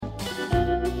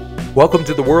Welcome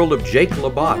to the world of Jake La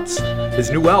Botz.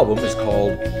 His new album is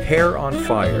called Hair on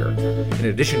Fire. In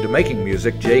addition to making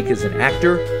music, Jake is an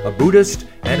actor, a Buddhist,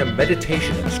 and a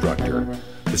meditation instructor.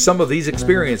 Some of these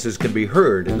experiences can be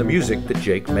heard in the music that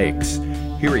Jake makes.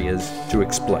 Here he is to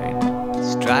explain.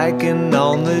 Striking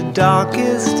on the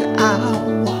darkest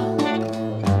hour,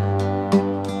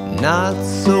 not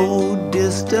so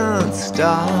distant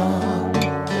star.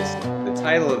 The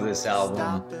title of this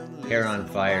album, Hair on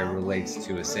Fire, relates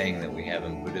to a saying that we have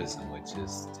in Buddhism, which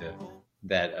is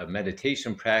that a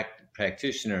meditation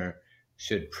practitioner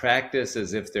should practice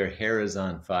as if their hair is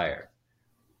on fire.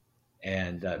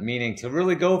 And meaning to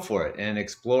really go for it and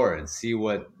explore and see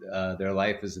what their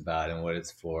life is about and what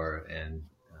it's for, and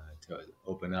to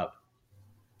open up.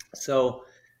 So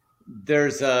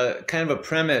there's a kind of a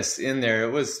premise in there.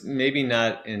 It was maybe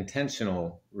not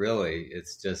intentional, really.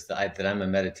 It's just that I'm a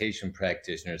meditation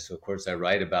practitioner. So of course I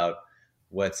write about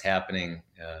what's happening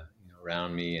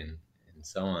around me and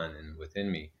so on and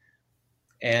within me.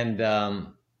 And,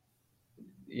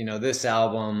 this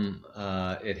album,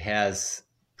 it has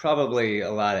probably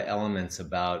a lot of elements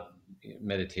about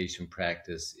meditation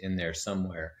practice in there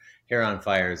somewhere. Hair on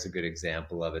Fire is a good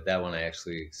example of it. That one I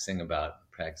actually sing about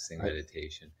practicing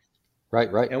meditation. Right.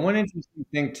 And one interesting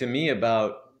thing to me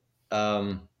about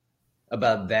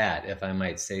that, if I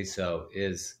might say so,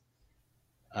 is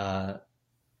that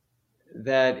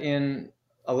in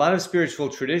a lot of spiritual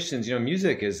traditions,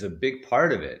 music is a big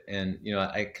part of it. And,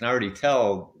 I can already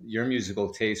tell your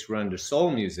musical tastes run to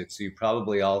soul music. So you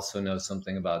probably also know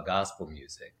something about gospel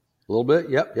music. A little bit.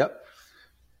 Yep.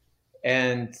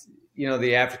 And,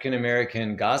 the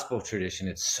African-American gospel tradition,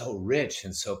 it's so rich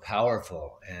and so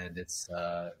powerful. And it's,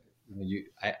 I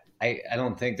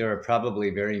don't think there are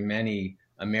probably very many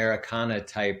Americana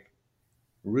type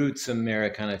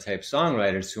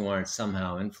songwriters who aren't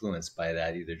somehow influenced by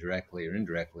that, either directly or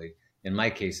indirectly. In my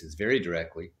case, it's very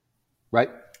directly. Right.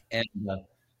 And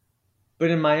but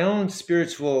in my own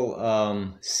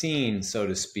spiritual scene, so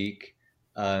to speak,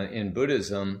 in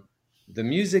Buddhism, the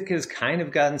music has kind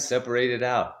of gotten separated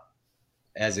out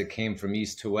as it came from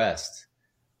east to west.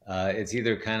 It's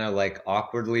either kind of like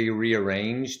awkwardly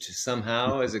rearranged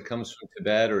somehow as it comes from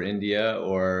Tibet or India,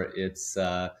 or it's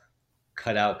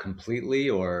cut out completely,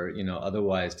 or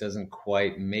otherwise doesn't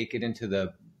quite make it into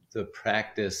the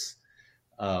practice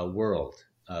world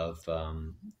of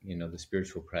the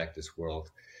spiritual practice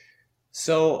world.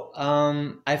 So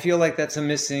I feel like that's a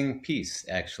missing piece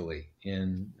actually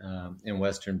in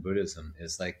Western Buddhism.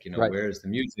 Is like Right. Where's the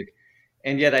music?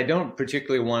 And yet I don't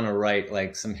particularly want to write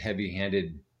like some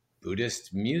heavy-handed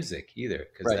Buddhist music either,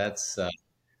 because Right. that's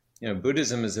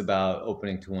Buddhism is about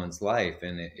opening to one's life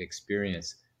and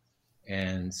experience.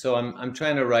 And so I'm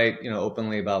trying to write,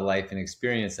 openly about life and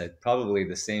experience. That's probably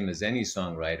the same as any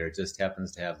songwriter. It just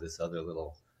happens to have this other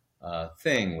little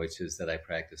thing, which is that I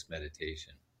practice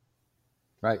meditation.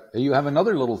 Right. You have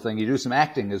another little thing. You do some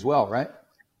acting as well, right?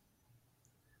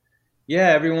 Yeah,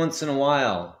 every once in a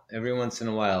while.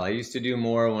 I used to do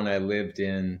more when I lived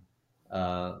in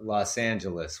Los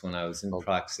Angeles, when I was in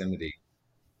proximity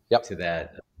to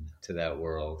that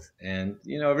world. And,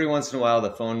 every once in a while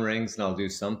the phone rings and I'll do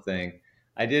something.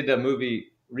 I did a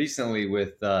movie recently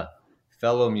with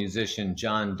fellow musician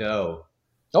John Doe.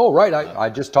 Oh, right. I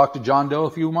just talked to John Doe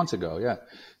a few months ago. Yeah.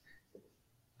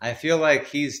 I feel like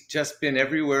he's just been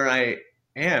everywhere I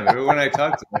am. Everyone I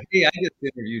talk to, like, hey, I just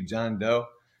interviewed John Doe.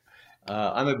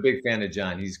 I'm a big fan of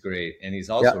John. He's great. And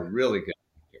he's also a really good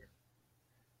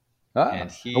actor.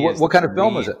 And what kind of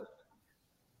film is it?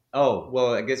 Oh,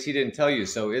 well, I guess he didn't tell you.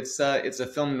 So it's a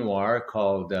film noir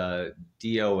called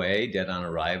DOA, Dead on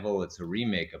Arrival. It's a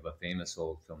remake of a famous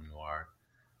old film noir.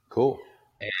 Cool.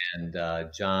 And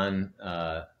John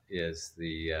is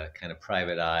the kind of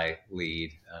private eye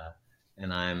lead.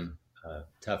 And I'm a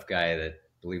tough guy that,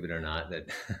 believe it or not,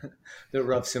 that that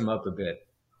roughs him up a bit.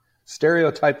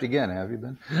 Stereotyped again, have you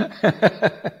been?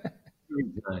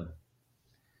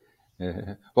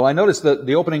 Yeah. Well, I noticed that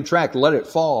the opening track, Let It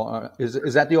Fall,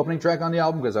 is that the opening track on the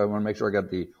album? Because I want to make sure I got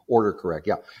the order correct.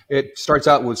 Yeah. It starts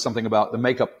out with something about the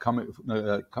makeup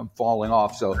falling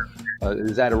off. So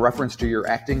is that a reference to your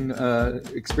acting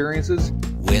experiences?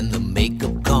 When the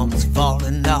makeup comes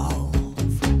falling off,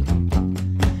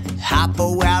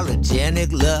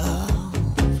 hypoallergenic love,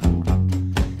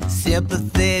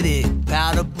 sympathetic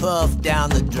powder puff down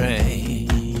the drain.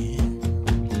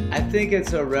 I think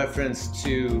it's a reference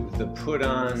to the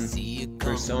put-on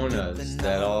personas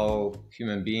that all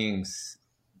human beings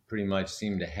pretty much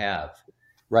seem to have,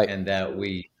 right? And that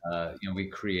we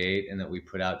create and that we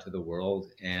put out to the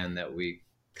world, and that we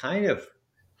kind of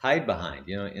hide behind.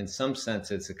 In some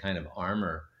sense, it's a kind of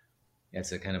armor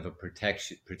It's a kind of a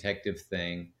protective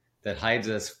thing that hides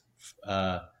us,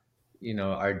 our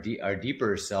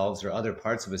deeper selves or other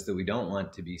parts of us that we don't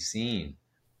want to be seen,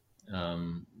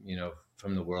 from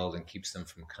the world, and keeps them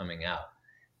from coming out.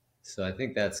 So I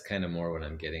think that's kind of more what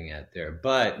I'm getting at there.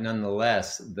 But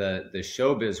nonetheless, the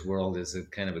showbiz world is a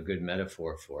kind of a good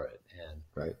metaphor for it, and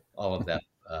Right. all of that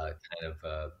kind of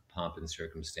pomp and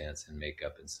circumstance and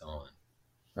makeup and so on.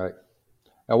 Right.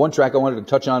 Now, one track I wanted to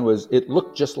touch on was "It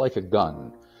Looked Just Like a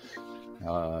Gun."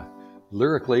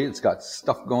 Lyrically, it's got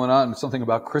stuff going on, something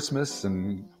about Christmas,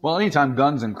 and well, anytime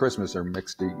guns and Christmas are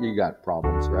mixed, you got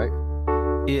problems, right?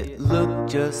 It looked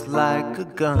just like a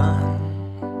gun.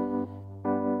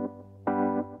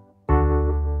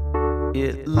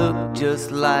 It looked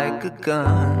just like a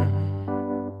gun.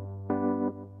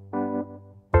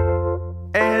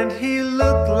 And he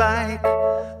looked like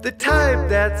the type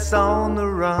that's on the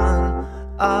run.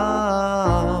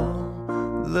 Oh,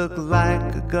 looked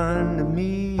like a gun to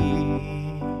me.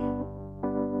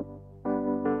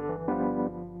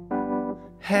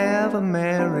 Have a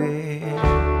merry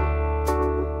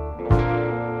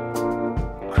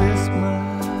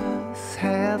Christmas,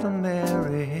 have a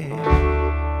merry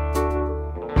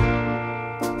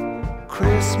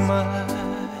Christmas.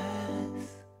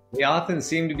 They often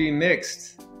seem to be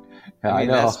mixed. I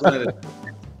know. That's one of the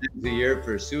times of the year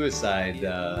for suicide,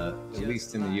 at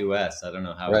least in the U.S. I don't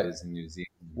know how Right. it is in New Zealand.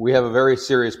 We have a very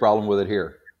serious problem with it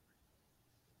here.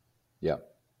 Yeah.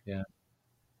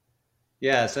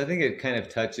 Yeah, so I think it kind of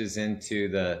touches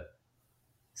into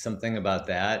something about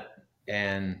that,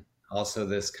 and also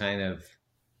this kind of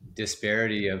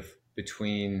disparity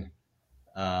between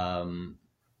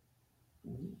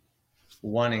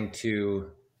wanting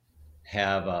to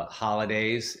have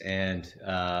holidays and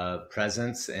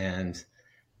presents, and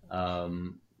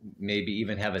maybe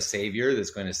even have a savior that's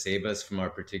going to save us from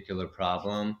our particular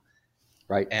problem,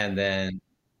 Right. and then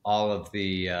all of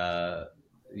the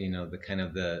the kind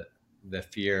of the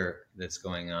fear that's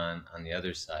going on the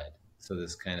other side. So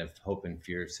this kind of hope and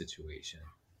fear situation.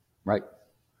 Right.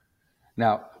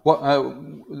 Now,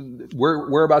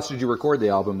 whereabouts did you record the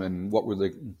album, and what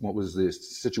was the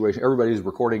situation? Everybody's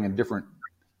recording in different,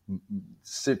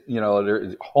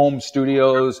 home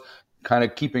studios, kind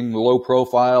of keeping low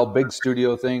profile, big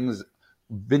studio things,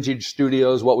 vintage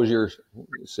studios. What was your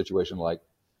situation like?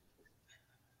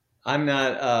 I'm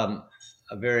not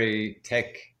a very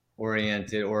tech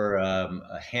oriented or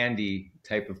a handy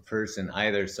type of person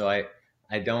either. So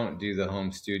I don't do the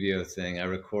home studio thing. I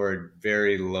record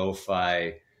very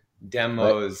lo-fi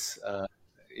demos, right.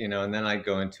 And then I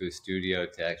go into a studio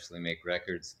to actually make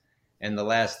records. And the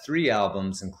last 3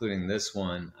 albums, including this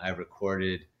one, I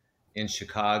recorded in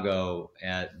Chicago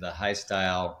at the High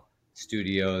Style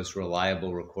Studios,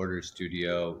 Reliable Recorder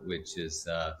Studio, which is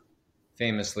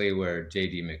famously where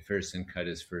J.D. McPherson cut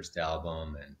his first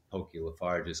album, and Pokey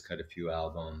LaFarge has cut a few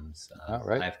albums.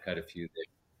 Right. I've cut a few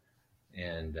there,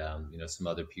 and some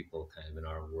other people kind of in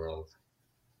our world.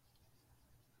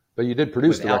 But you did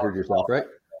produce the record yourself, right?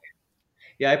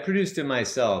 Yeah, I produced it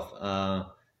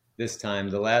myself this time.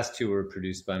 The last 2 were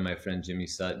produced by my friend Jimmy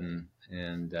Sutton,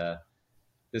 and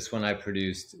this one I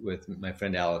produced with my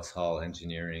friend Alex Hall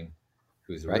Engineering,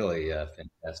 who's right. really a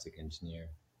fantastic engineer.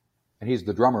 And he's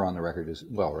the drummer on the record as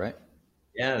well, right?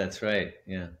 Yeah, that's right.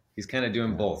 Yeah. He's kind of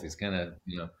doing both. He's kind of,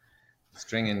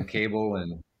 stringing cable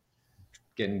and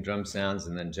getting drum sounds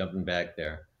and then jumping back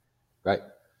there. Right.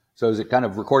 So is it kind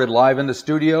of recorded live in the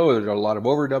studio? Or is there a lot of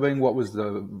overdubbing? What was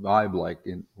the vibe like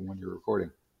when you were recording?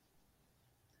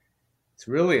 It's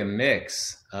really a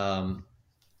mix.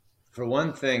 For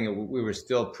one thing, we were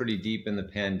still pretty deep in the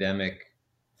pandemic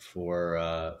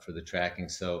for the tracking.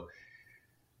 So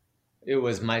it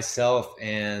was myself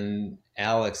and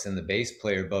Alex and the bass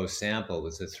player, Bo Sample. It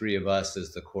was the 3 of us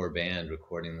as the core band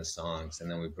recording the songs. And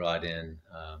then we brought in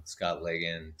Scott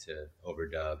Ligon to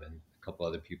overdub and a couple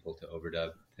other people to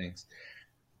overdub things.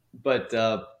 But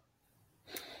a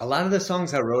lot of the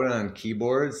songs I wrote on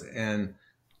keyboards, and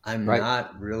I'm right.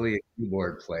 not really a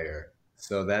keyboard player.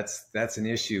 So that's an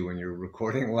issue when you're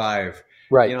recording live.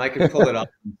 Right. I could pull it off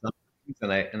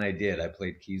and I did. I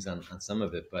played keys on some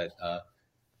of it, but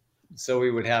so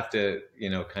we would have to,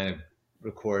 kind of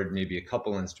record maybe a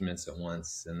couple instruments at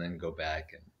once and then go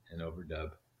back and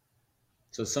overdub.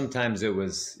 So sometimes it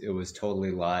was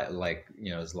totally live, like,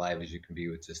 as live as you can be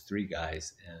with just 3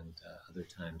 guys. And other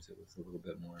times it was a little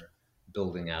bit more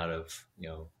building out of,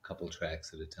 a couple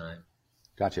tracks at a time.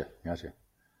 Gotcha.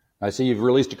 I see you've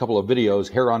released a couple of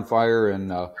videos, Hair on Fire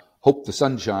and Hope the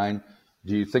Sunshine.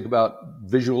 Do you think about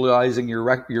visualizing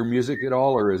your music at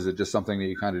all, or is it just something that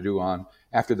you kind of do on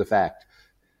after the fact?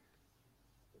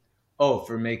 Oh,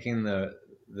 for making the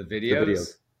videos? The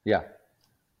videos. Yeah.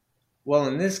 Well,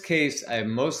 in this case, I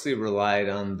mostly relied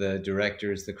on the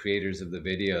directors, the creators of the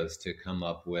videos, to come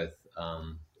up with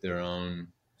their own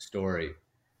story.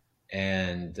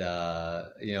 And,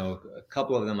 a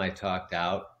couple of them I talked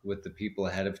out with the people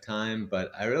ahead of time,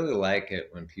 but I really like it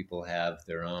when people have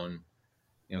their own,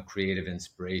 creative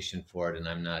inspiration for it, and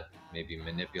I'm not maybe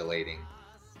manipulating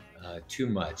too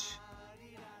much.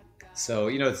 So,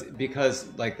 it's because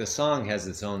like the song has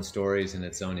its own stories and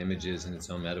its own images and its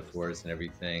own metaphors and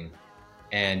everything.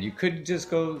 And you could just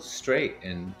go straight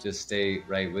and just stay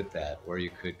right with that, or you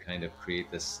could kind of create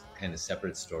this kind of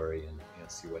separate story and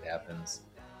see what happens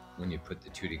when you put the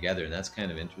two together. And that's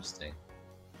kind of interesting.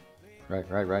 Right.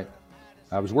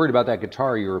 I was worried about that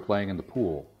guitar you were playing in the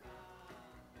pool.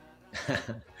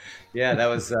 Yeah, that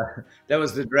was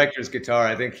the director's guitar.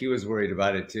 I think he was worried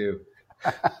about it too.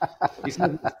 He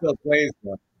still plays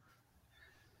though.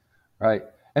 Right.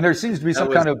 And there seems to be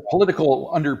some kind of political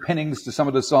underpinnings to some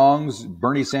of the songs.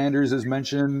 Bernie Sanders is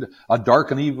mentioned, a dark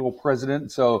and evil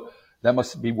president. So that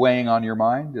must be weighing on your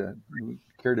mind.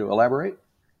 Care to elaborate?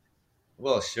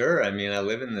 Well, sure. I mean, I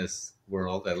live in this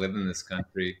world. I live in this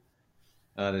country.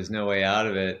 There's no way out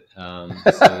of it.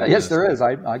 Yes, there is.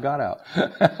 I got out.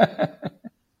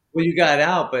 Well, you got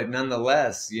out, but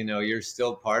nonetheless, you're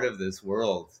still part of this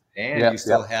world, and you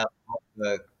still have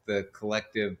the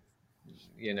collective,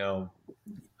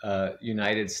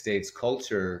 United States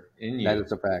culture in you. That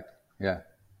is a fact. Yeah.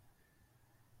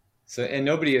 So, and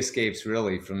nobody escapes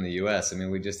really from the U.S. I mean,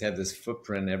 we just have this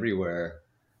footprint everywhere.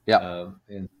 Yeah.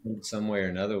 In some way or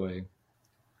another way.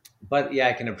 But yeah,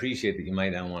 I can appreciate that you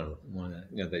might not want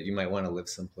to, that you might want to live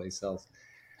someplace else.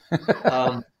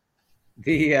 I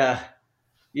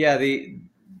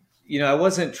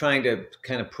wasn't trying to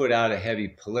kind of put out a heavy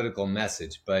political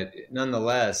message, but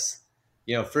nonetheless,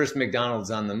 first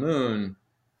McDonald's on the moon,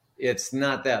 it's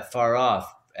not that far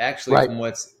off, actually, from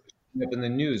what's up in the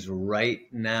news right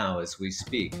now as we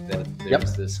speak. That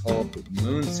there's this whole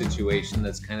moon situation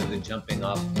that's kind of the jumping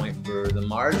off point for the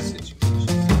Mars situation.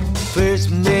 First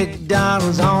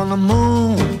McDonald's on the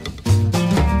moon,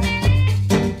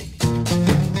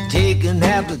 taking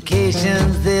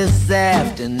applications this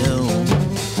afternoon.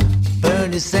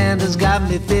 Bernie Sanders got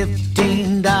me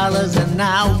 $15 an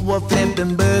hour,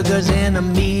 flipping burgers in a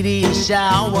media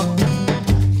shower.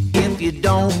 If you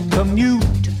don't commute,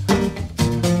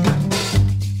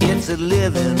 it's a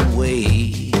living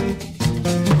wage.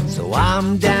 So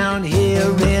I'm down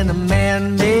here in a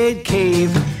man-made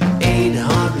cave,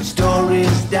 800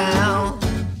 stories down.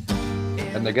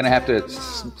 And they're going to have to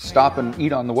stop and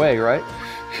eat on the way, right?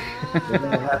 They're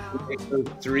going to have to make those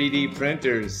 3D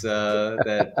printers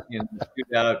that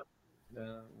shoot out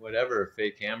whatever,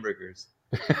 fake hamburgers.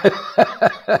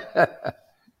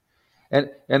 And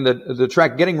the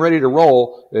track "Getting Ready to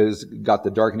Roll" is got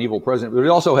the dark and evil president, but it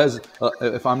also has,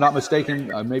 if I'm not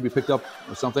mistaken, I maybe picked up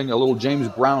something, a little James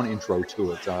Brown intro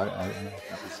to it. So I don't know if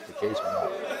that was the case or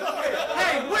not.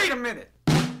 Hey, wait a minute!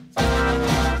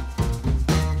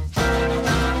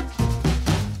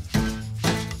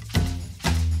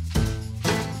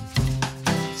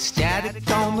 Static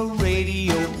on the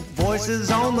radio, voices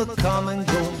on the come and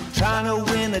go, trying to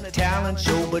win a talent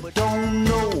show, but don't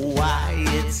know why.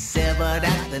 It's severed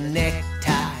at the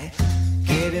necktie,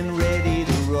 getting ready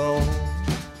to roll.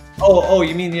 Oh,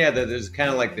 you mean, there's kind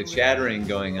of like the chattering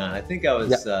going on. I think I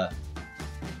was, I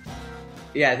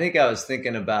think I was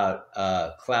thinking about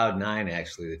Cloud 9,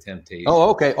 actually, the Temptations. Oh,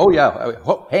 okay. Oh, yeah.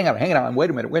 Hang on. Wait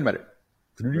a minute.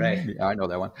 Right. I know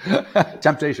that one.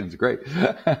 Temptations, great.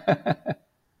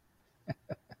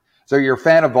 So you're a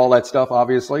fan of all that stuff,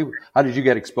 obviously. How did you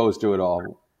get exposed to it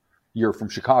all? You're from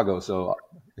Chicago, so.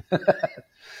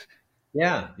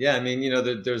 Yeah. I mean,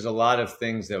 there's a lot of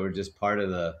things that were just part of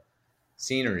the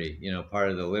scenery, part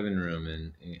of the living room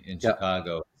in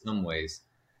Chicago in some ways.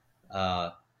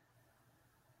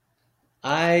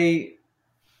 I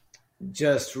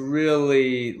just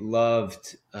really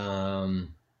loved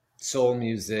soul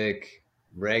music,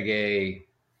 reggae.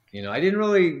 I didn't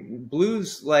really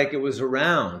blues like it was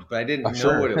around, but I didn't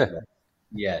know what it was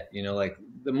yet. Like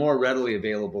the more readily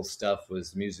available stuff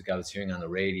was music I was hearing on the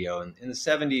radio. And in the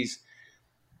 70s,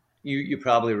 you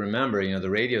probably remember, the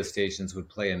radio stations would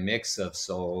play a mix of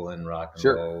soul and rock and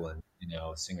roll and,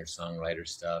 singer-songwriter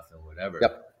stuff and whatever.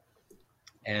 Yep.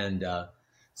 And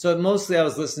so mostly I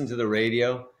was listening to the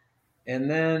radio. And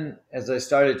then as I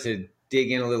started to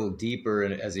dig in a little deeper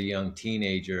as a young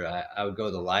teenager, I would go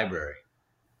to the library.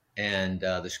 And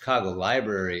the Chicago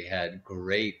Library had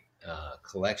great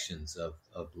collections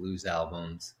of blues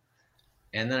albums.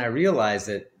 And then I realized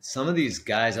that some of these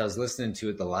guys I was listening to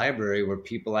at the library were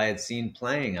people I had seen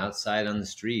playing outside on the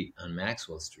street on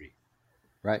Maxwell Street.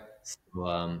 Right.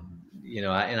 So, you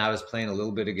know, and I was playing a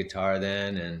little bit of guitar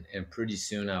then, and pretty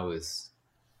soon I was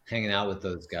hanging out with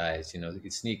those guys, you know,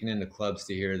 sneaking into clubs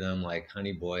to hear them, like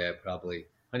Honey Boy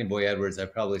Edwards. I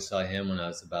probably saw him when I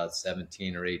was about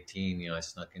 17 or 18. You know, I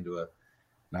snuck into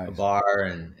a bar,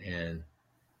 and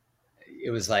it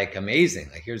was like amazing.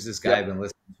 Like, here's this guy I've been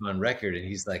listening to on record, and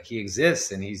he's like, he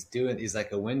exists, and he's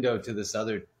like a window to this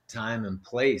other time and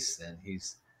place, and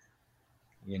he's,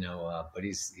 you know, but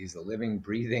he's a living,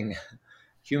 breathing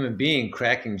human being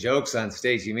cracking jokes on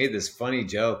stage. He made this funny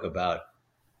joke about,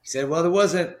 he said, well,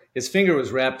 his finger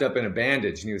was wrapped up in a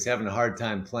bandage and he was having a hard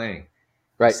time playing.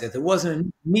 Right. He said, there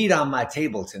wasn't meat on my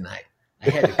table tonight. I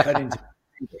had to cut into my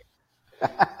finger.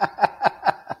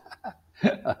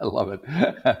 I love it.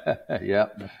 Yeah,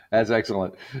 that's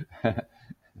excellent.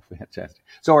 Fantastic.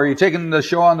 So are you taking the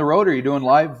show on the road? Are you doing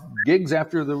live gigs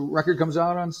after the record comes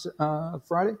out on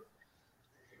Friday?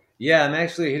 Yeah, I'm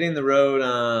actually hitting the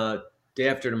road day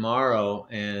after tomorrow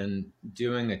and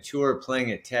doing a tour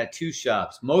playing at tattoo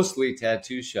shops, mostly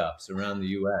tattoo shops around the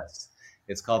U.S.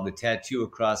 It's called the Tattoo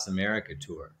Across America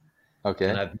Tour. Okay.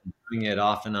 And I've been doing it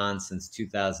off and on since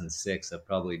 2006. I've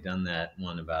probably done that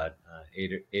one about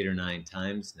 8 or 9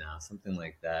 times now, something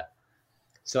like that.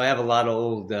 So I have a lot of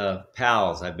old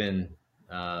pals. I've been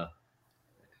had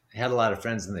a lot of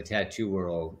friends in the tattoo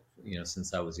world, you know,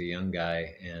 since I was a young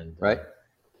guy, and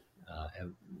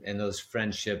and those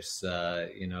friendships,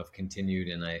 you know, have continued.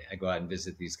 And I go out and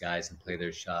visit these guys and play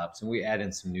their shops, and we add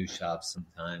in some new shops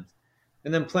sometimes,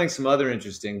 and then playing some other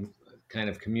interesting kind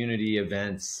of community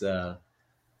events,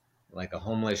 like a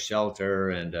homeless shelter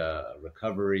and a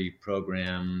recovery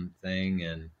program thing,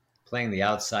 and playing the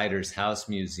Outsiders House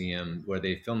Museum, where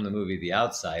they filmed the movie The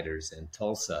Outsiders in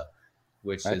Tulsa,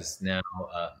 which is now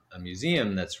a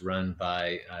museum that's run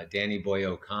by Danny Boy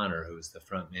O'Connor, who was the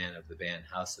front man of the band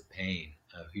House of Pain,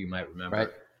 who you might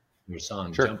remember your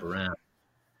song Jump Around.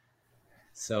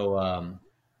 So,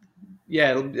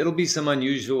 yeah, it'll be some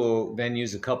unusual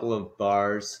venues, a couple of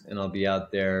bars, and I'll be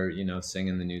out there, you know,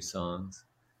 singing the new songs.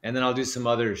 And then I'll do some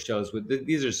other shows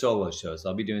these are solo shows.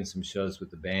 I'll be doing some shows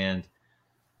with the band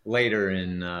later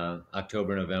in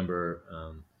October, November,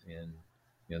 in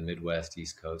the Midwest,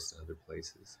 East Coast, and other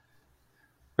places.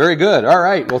 Very good. All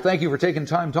right. Well, thank you for taking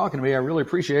time talking to me. I really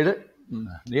appreciate it.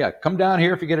 Yeah, come down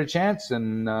here if you get a chance,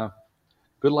 and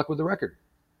good luck with the record.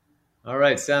 All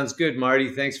right. Sounds good, Marty.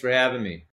 Thanks for having me.